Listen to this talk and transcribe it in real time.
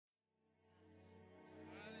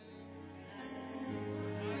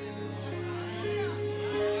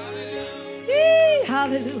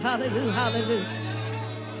hallelujah, hallelujah, hallelujah.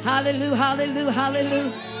 Hallelujah, hallelujah,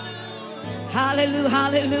 hallelujah. Hallelujah,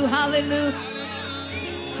 hallelujah, hallelujah.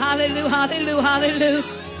 Hallelujah, hallelujah, hallelujah.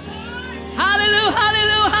 Hallelujah,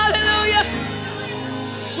 hallelujah, hallelujah.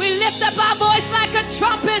 We lift up our voice like a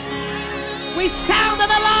trumpet. We sound an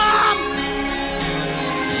alarm.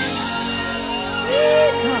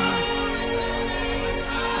 God.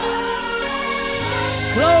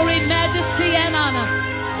 Glory, majesty, and honor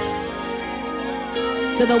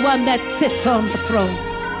to the one that sits on the throne.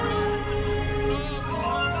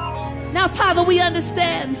 Now, Father, we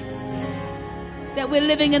understand that we're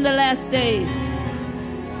living in the last days.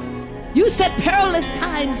 You said perilous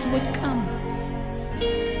times would come.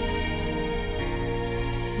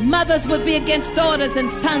 Mothers would be against daughters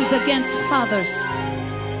and sons against fathers.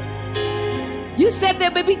 You said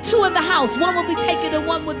there would be two in the house. One would be taken and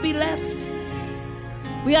one would be left.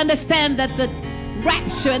 We understand that the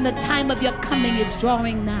rapture and the time of your coming is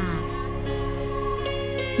drawing nigh.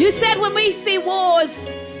 You said when we see wars,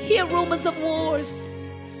 hear rumors of wars,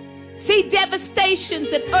 see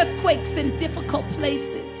devastations and earthquakes in difficult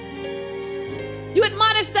places, you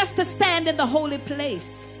admonished us to stand in the holy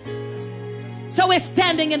place. So we're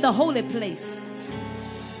standing in the holy place.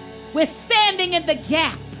 We're standing in the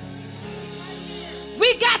gap.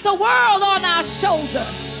 We got the world on our shoulder.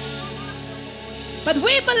 But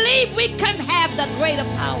we believe we can have the greater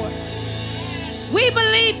power. We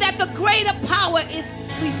believe that the greater power is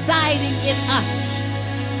residing in us.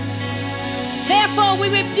 Therefore, we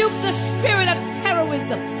rebuke the spirit of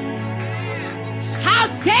terrorism. How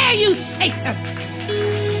dare you, Satan,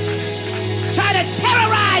 try to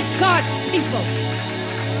terrorize God's people.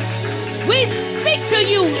 We speak to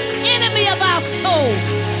you, enemy of our soul,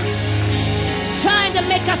 trying to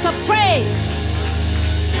make us afraid,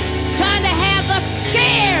 trying to have us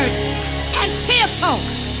scared and fearful.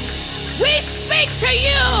 We speak to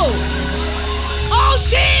you, oh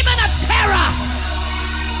demon of terror.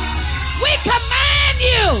 We command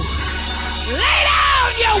you, lay down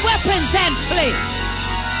your weapons and flee.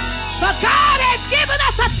 For God has given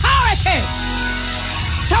us authority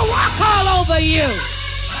to walk all over you.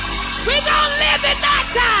 We're gonna live and not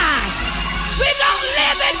die. We're gonna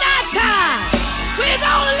live and not die. We're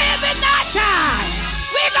gonna live and not die.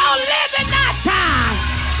 We're gonna live and not die.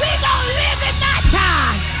 We're gonna live and not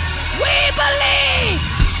die. We believe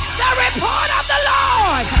the report of the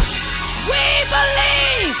Lord. We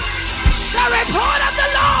believe the report of the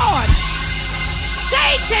Lord.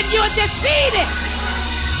 Satan, you're defeated.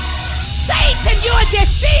 Satan, you are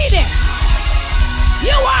defeated.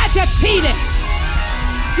 You are defeated.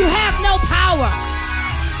 You have no power.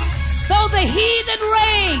 Though the heathen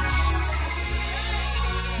rage,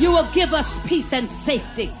 you will give us peace and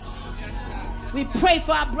safety. We pray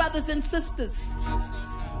for our brothers and sisters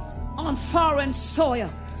on foreign soil.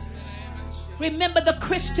 Remember the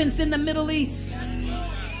Christians in the Middle East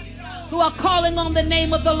who are calling on the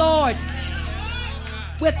name of the Lord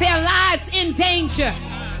with their lives in danger.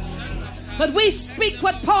 But we speak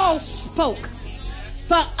what Paul spoke.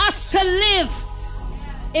 For us to live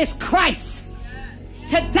is Christ.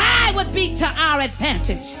 To die would be to our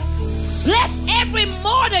advantage. Bless every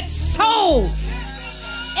martyred soul.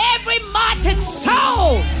 Every martyred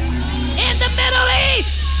soul in the Middle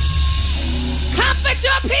East. Comfort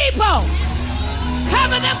your people.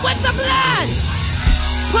 Cover them with the blood.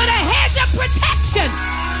 Put a hedge of protection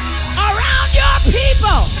around your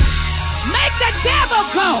people. Make the devil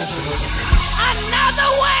go another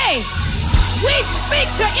way. We speak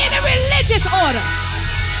to any religious order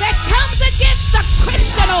that comes against the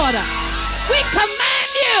Christian order. We command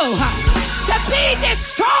you to be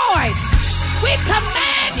destroyed. We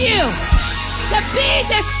command you to be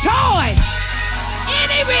destroyed.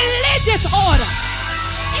 Any religious order,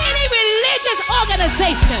 any religious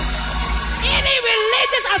organization, any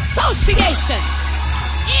religious association,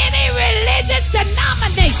 any religious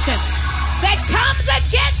denomination that comes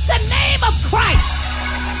against the name of Christ,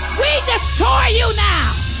 we destroy you now.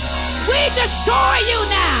 We destroy you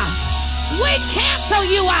now. We cancel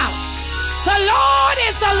you out. The Lord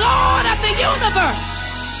is the Lord of the universe.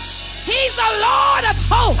 He's the Lord of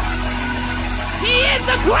hosts. He is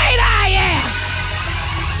the great I am.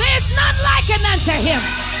 There's none likened unto him.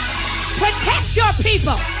 Protect your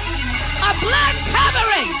people. A blood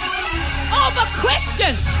covering over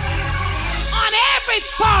Christians on every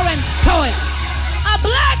foreign soil. A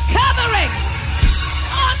blood covering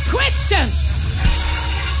on Christians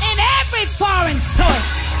in every foreign soil.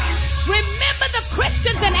 Remember the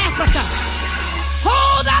Christians in Africa.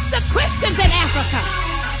 Hold up the Christians in Africa.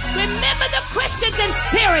 Remember the Christians in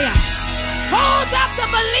Syria. Hold up the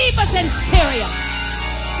believers in Syria.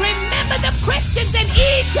 Remember the Christians in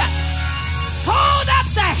Egypt. Hold up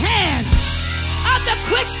the hand of the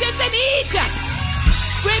Christians in Egypt.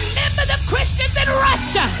 Remember the Christians in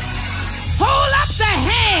Russia. Hold up the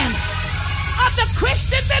hands of the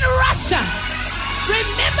Christians in Russia.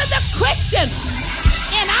 Remember the Christians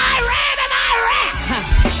in Iran and Iraq.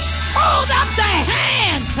 Hold up the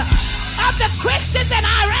hands of the Christians in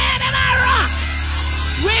Iran and Iraq.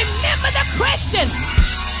 Remember the Christians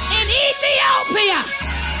in Ethiopia.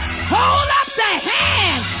 Hold up the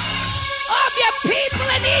hands of your people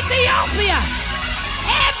in Ethiopia.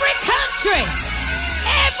 Every country,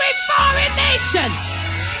 every foreign nation,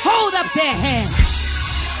 hold up their hands.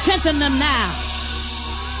 Strengthen them now.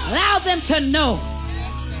 Allow them to know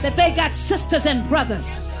that they got sisters and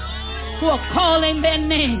brothers who are calling their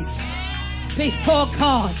names before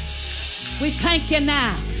God. We thank you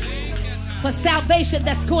now for salvation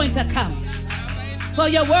that's going to come. For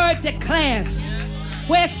your word declares,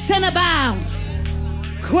 where sin abounds,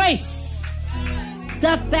 grace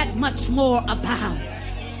doth that much more abound.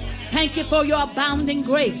 Thank you for your abounding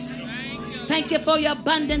grace. Thank you for your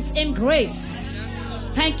abundance in grace.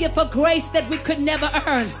 Thank you for grace that we could never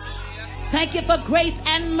earn. Thank you for grace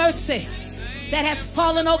and mercy that has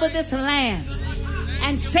fallen over this land.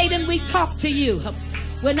 And Satan, we talk to you.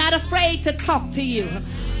 We're not afraid to talk to you.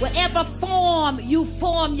 Whatever form you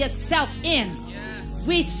form yourself in,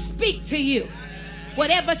 we speak to you.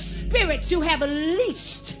 Whatever spirit you have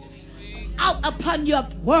unleashed out upon your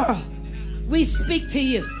world, we speak to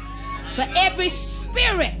you. For every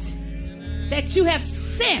spirit that you have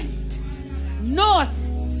sent, north,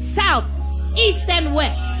 south, east, and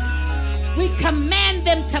west, we command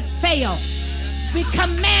them to fail. We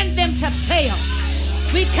command them to fail.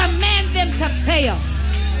 We command them to fail.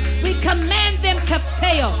 We command them to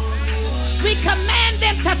fail. We command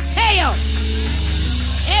them to fail.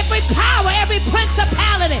 Every power, every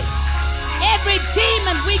principality, every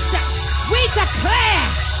demon, we declare,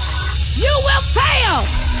 you will fail.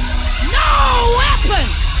 No weapon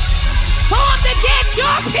formed against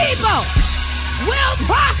your people will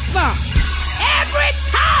prosper. Every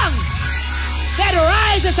tongue that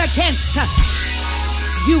rises against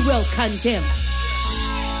us, you will condemn.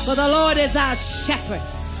 For the Lord is our shepherd.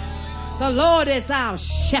 The Lord is our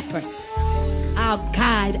shepherd, our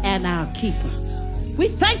guide and our keeper. We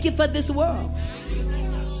thank you for this world.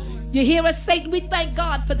 You hear us, Satan? We thank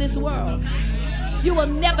God for this world. You will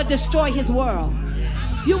never destroy his world.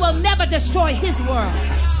 You will never destroy his world.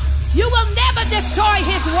 You will never destroy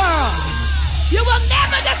his world. You will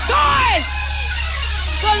never destroy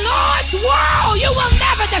the Lord's world. You will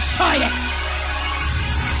never destroy it.